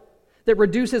self, that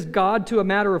reduces God to a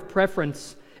matter of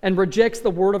preference, and rejects the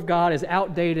Word of God as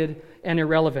outdated and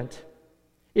irrelevant.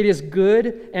 It is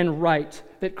good and right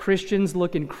that Christians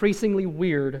look increasingly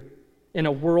weird in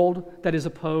a world that is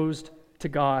opposed to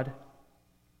God.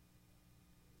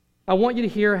 I want you to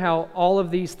hear how all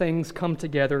of these things come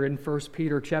together in 1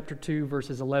 Peter chapter 2,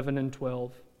 verses 11 and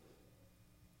 12.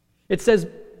 It says,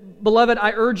 "Beloved,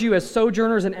 I urge you as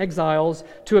sojourners and exiles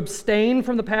to abstain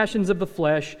from the passions of the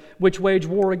flesh, which wage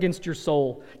war against your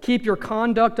soul. Keep your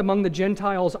conduct among the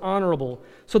Gentiles honorable,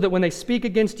 so that when they speak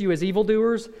against you as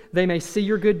evildoers, they may see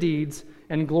your good deeds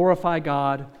and glorify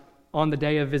God on the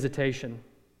day of visitation."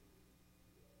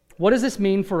 What does this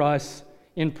mean for us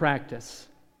in practice?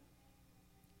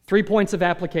 3 points of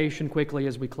application quickly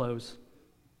as we close.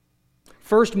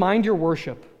 First, mind your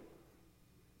worship.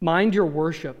 Mind your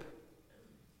worship.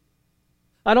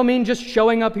 I don't mean just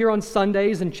showing up here on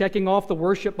Sundays and checking off the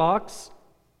worship box,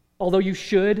 although you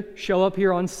should show up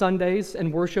here on Sundays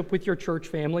and worship with your church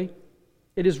family.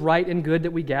 It is right and good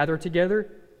that we gather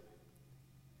together.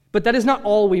 But that is not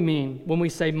all we mean when we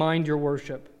say mind your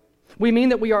worship. We mean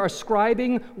that we are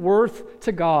ascribing worth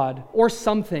to God or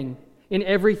something in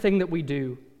everything that we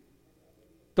do.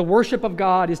 The worship of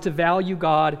God is to value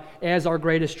God as our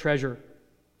greatest treasure.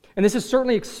 And this is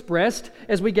certainly expressed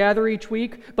as we gather each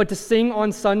week, but to sing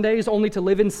on Sundays only to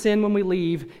live in sin when we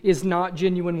leave is not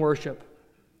genuine worship.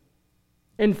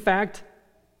 In fact,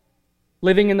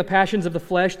 living in the passions of the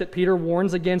flesh that Peter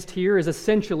warns against here is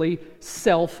essentially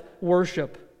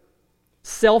self-worship.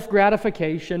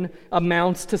 Self-gratification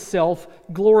amounts to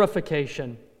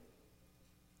self-glorification.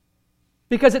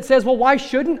 Because it says, well, why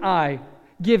shouldn't I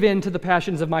give in to the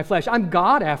passions of my flesh? I'm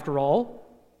God after all.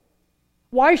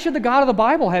 Why should the God of the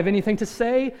Bible have anything to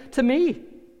say to me?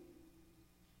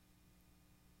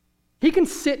 He can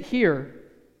sit here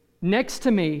next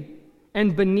to me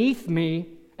and beneath me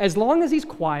as long as he's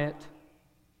quiet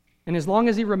and as long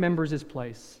as he remembers his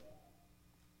place.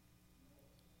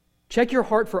 Check your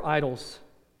heart for idols,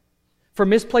 for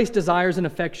misplaced desires and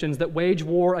affections that wage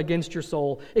war against your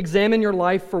soul. Examine your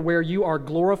life for where you are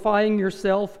glorifying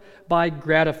yourself by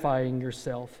gratifying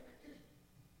yourself.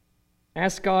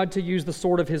 Ask God to use the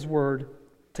sword of His Word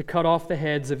to cut off the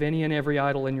heads of any and every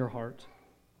idol in your heart.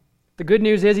 The good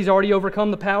news is He's already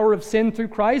overcome the power of sin through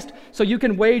Christ, so you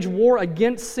can wage war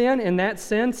against sin in that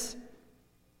sense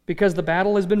because the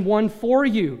battle has been won for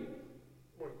you.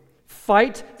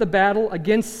 Fight the battle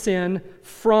against sin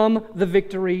from the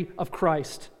victory of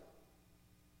Christ.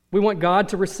 We want God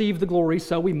to receive the glory,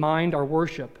 so we mind our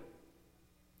worship.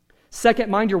 Second,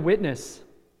 mind your witness.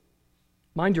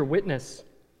 Mind your witness.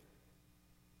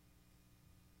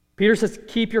 Peter says,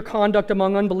 keep your conduct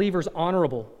among unbelievers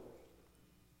honorable.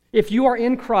 If you are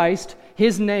in Christ,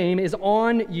 His name is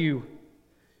on you.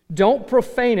 Don't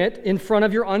profane it in front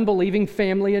of your unbelieving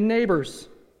family and neighbors.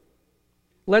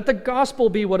 Let the gospel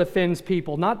be what offends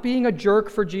people, not being a jerk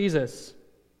for Jesus.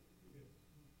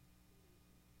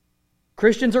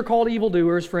 Christians are called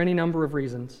evildoers for any number of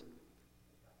reasons.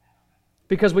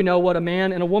 Because we know what a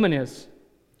man and a woman is.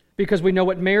 Because we know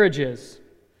what marriage is.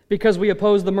 Because we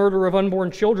oppose the murder of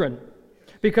unborn children.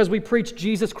 Because we preach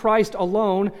Jesus Christ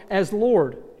alone as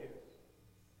Lord.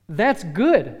 That's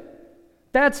good.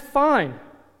 That's fine.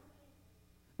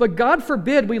 But God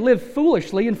forbid we live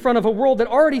foolishly in front of a world that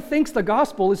already thinks the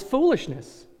gospel is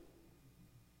foolishness.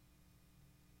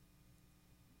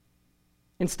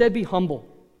 Instead, be humble,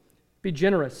 be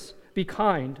generous, be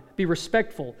kind, be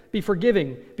respectful, be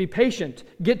forgiving, be patient,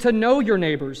 get to know your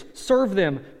neighbors, serve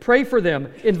them, pray for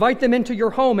them, invite them into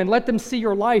your home and let them see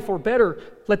your life, or better,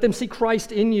 let them see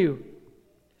Christ in you.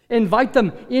 Invite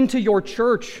them into your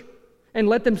church and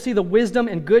let them see the wisdom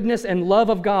and goodness and love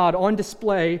of God on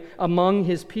display among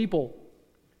His people.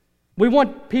 We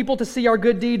want people to see our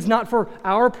good deeds not for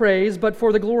our praise, but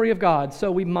for the glory of God, so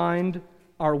we mind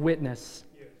our witness.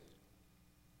 Yes.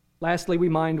 Lastly, we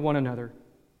mind one another.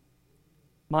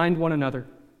 Mind one another.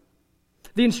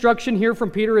 The instruction here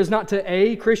from Peter is not to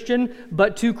a Christian,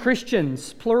 but to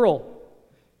Christians, plural.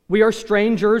 We are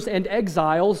strangers and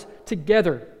exiles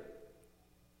together.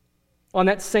 On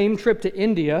that same trip to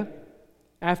India,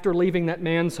 after leaving that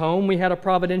man's home, we had a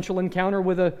providential encounter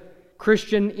with a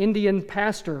Christian Indian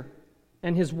pastor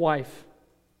and his wife.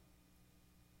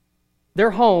 Their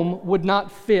home would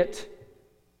not fit,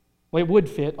 well, it would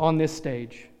fit on this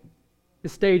stage.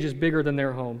 This stage is bigger than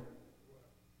their home.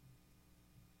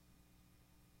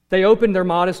 They opened their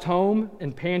modest home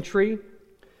and pantry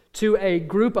to a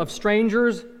group of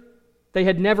strangers they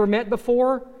had never met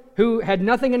before, who had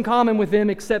nothing in common with them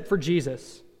except for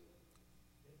Jesus.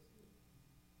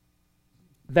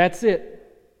 That's it.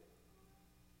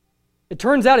 It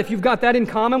turns out if you've got that in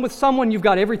common with someone, you've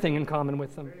got everything in common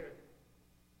with them.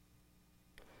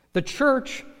 The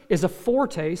church is a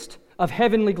foretaste of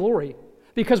heavenly glory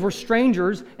because we're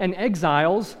strangers and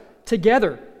exiles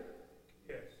together.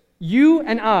 You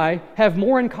and I have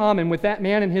more in common with that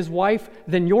man and his wife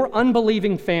than your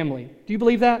unbelieving family. Do you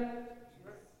believe that?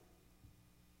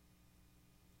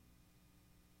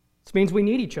 This means we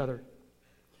need each other.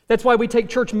 That's why we take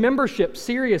church membership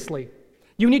seriously.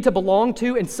 You need to belong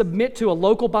to and submit to a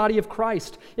local body of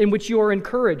Christ in which you are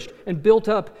encouraged and built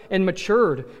up and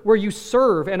matured, where you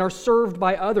serve and are served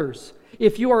by others.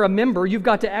 If you are a member, you've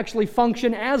got to actually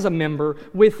function as a member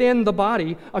within the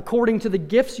body according to the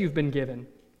gifts you've been given.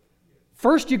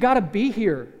 First, you got to be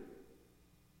here.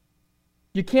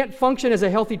 You can't function as a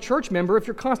healthy church member if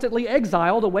you're constantly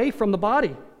exiled away from the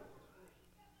body.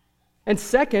 And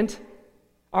second,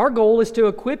 our goal is to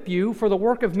equip you for the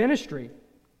work of ministry.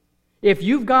 If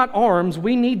you've got arms,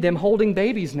 we need them holding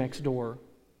babies next door.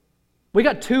 We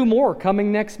got 2 more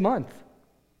coming next month.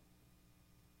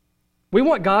 We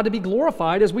want God to be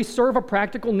glorified as we serve a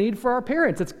practical need for our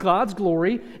parents. It's God's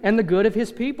glory and the good of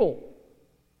His people.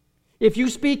 If you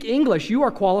speak English, you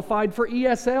are qualified for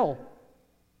ESL.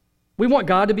 We want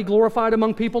God to be glorified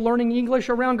among people learning English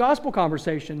around gospel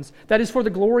conversations. That is for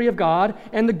the glory of God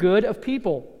and the good of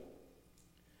people.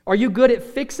 Are you good at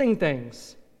fixing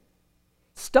things?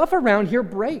 Stuff around here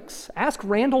breaks. Ask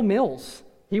Randall Mills.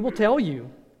 He will tell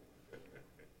you.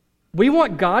 We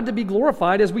want God to be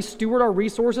glorified as we steward our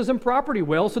resources and property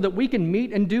well so that we can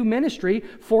meet and do ministry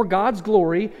for God's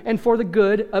glory and for the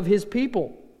good of His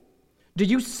people. Do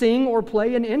you sing or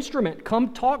play an instrument?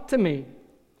 Come talk to me.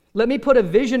 Let me put a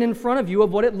vision in front of you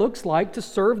of what it looks like to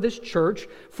serve this church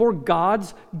for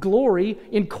God's glory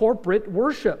in corporate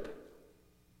worship.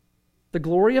 The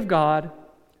glory of God,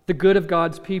 the good of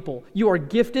God's people. You are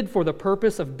gifted for the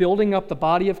purpose of building up the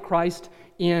body of Christ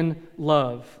in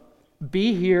love.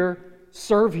 Be here,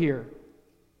 serve here.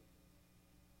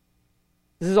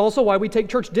 This is also why we take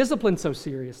church discipline so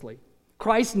seriously.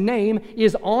 Christ's name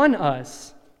is on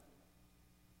us.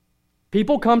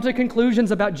 People come to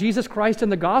conclusions about Jesus Christ and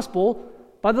the gospel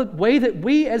by the way that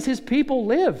we as His people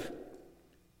live.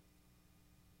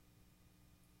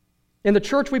 In the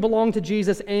church, we belong to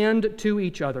Jesus and to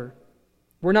each other.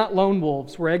 We're not lone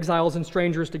wolves. We're exiles and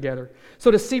strangers together.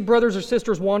 So to see brothers or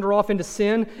sisters wander off into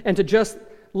sin and to just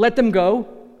let them go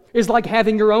is like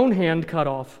having your own hand cut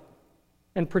off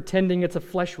and pretending it's a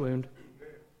flesh wound,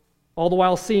 all the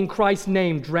while seeing Christ's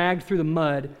name dragged through the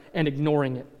mud and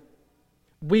ignoring it.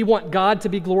 We want God to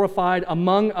be glorified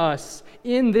among us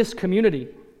in this community.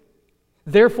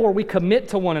 Therefore, we commit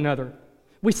to one another.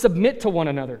 We submit to one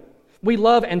another. We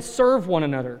love and serve one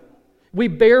another. We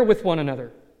bear with one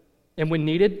another. And when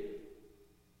needed,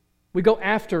 we go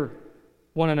after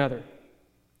one another.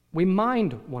 We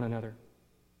mind one another.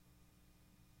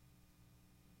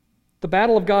 The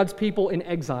battle of God's people in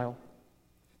exile,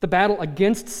 the battle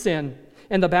against sin,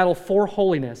 and the battle for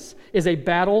holiness is a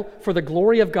battle for the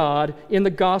glory of God in the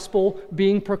gospel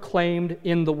being proclaimed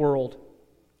in the world.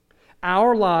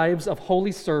 Our lives of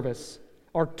holy service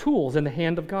are tools in the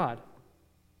hand of God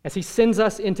as He sends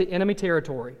us into enemy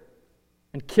territory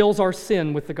and kills our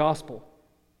sin with the gospel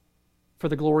for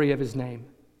the glory of His name.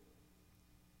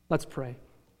 Let's pray.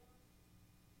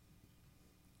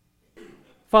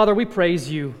 Father, we praise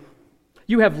You.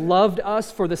 You have loved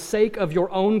us for the sake of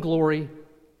Your own glory.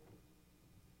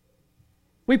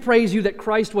 We praise You that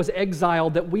Christ was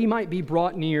exiled that we might be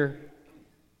brought near.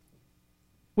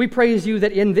 We praise You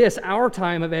that in this, our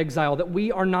time of exile, that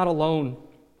we are not alone.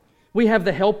 We have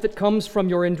the help that comes from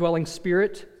Your indwelling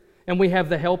Spirit, and we have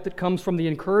the help that comes from the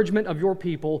encouragement of Your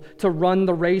people to run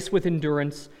the race with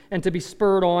endurance and to be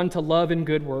spurred on to love and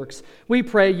good works. We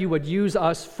pray You would use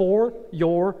us for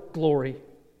Your glory.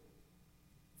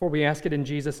 For we ask it in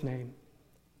Jesus' name.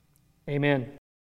 Amen.